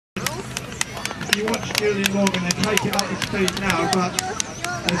If you watch Julian Morgan, they take it up to speed now, but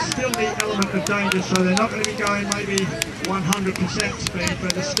there's still the element of danger, so they're not going to be going maybe 100% speed,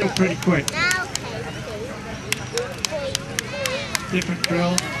 but they're still pretty quick. Different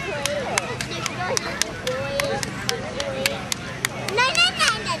drill.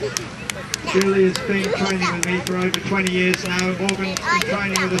 Julie has been training with me for over 20 years now. Morgan's been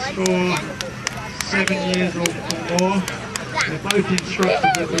training with us for 7 years or more. They're both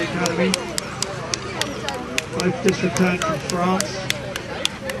instructors at the academy. Both just returned from France,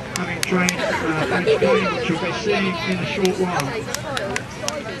 having trained French game, which you'll be seeing in a short while.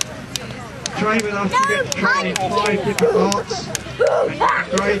 Train with us, you get to train in 5 different arts, and you can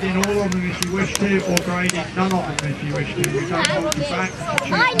grade in all of them if you wish to, or grade in none of them if you wish to. We don't hold you back if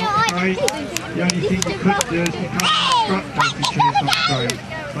you choose not to grade. The only thing you could do is become an instructor if you choose not to grade.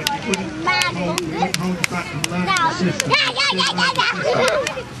 But you wouldn't hold you back from learning the system.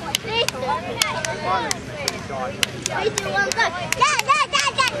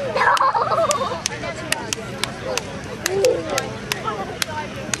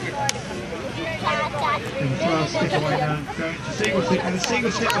 And throw a stick away now, going to single stick, and the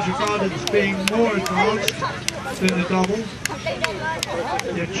single stick is regarded as being more advanced than the double.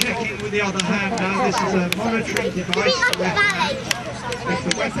 You're checking with the other hand now. This is a monitoring device, the left hand. If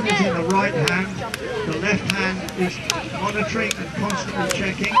the weapon is in the right hand, the left hand is monitoring and constantly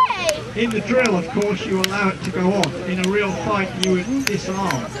checking. In the drill, of course, you allow it to go off. In a real fight, you would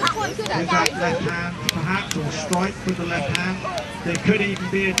disarm with that left hand, perhaps, or strike with the left hand. There could even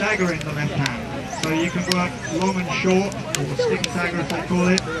be a dagger in the left hand. So you can work long and short, or stick and dagger as they call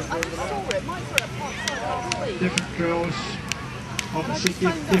it. Different drills obviously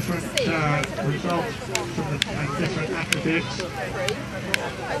give different results from and different attributes.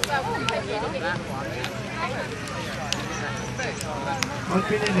 I've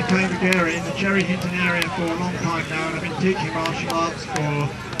been in the Cambridge area, in the Hinton area for a long time now, and I've been teaching martial arts for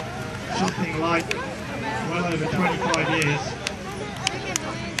something like well over 25 years.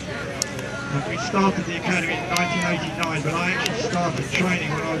 We started the academy in 1989, but I actually started training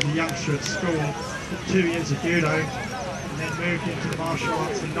when I was a youngster at school, did 2 years of judo, and then moved into the martial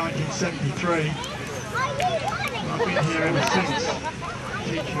arts in 1973. And I've been here ever since,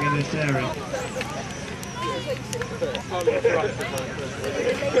 teaching in this area.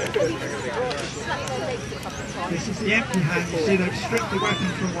 This is the empty hand. You see they've stripped the weapon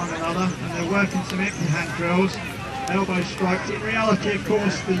from one another, and they're working some empty hand drills. Elbow strikes. In reality, of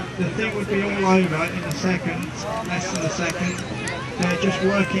course, the thing would be all over in a second, less than a second. They're just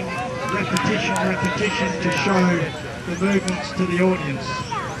working repetition to show the movements to the audience.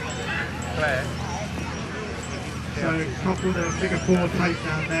 So couple the figure 4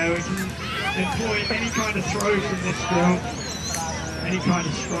 takedown there. We can employ any kind of throws in this drill, any kind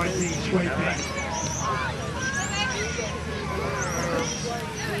of striking, sweeping.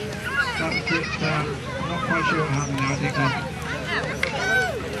 That was it. Not quite sure what happened now. I think I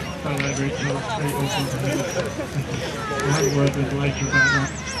fell over each other's feet or something. We'll have a word with later about that.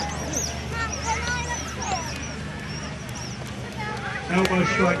 Elbow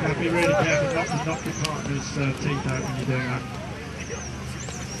strike, now be really careful not to knock your partner's teeth out when you're doing that.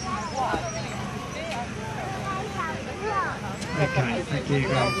 Okay, thank you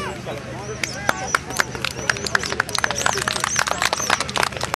guys.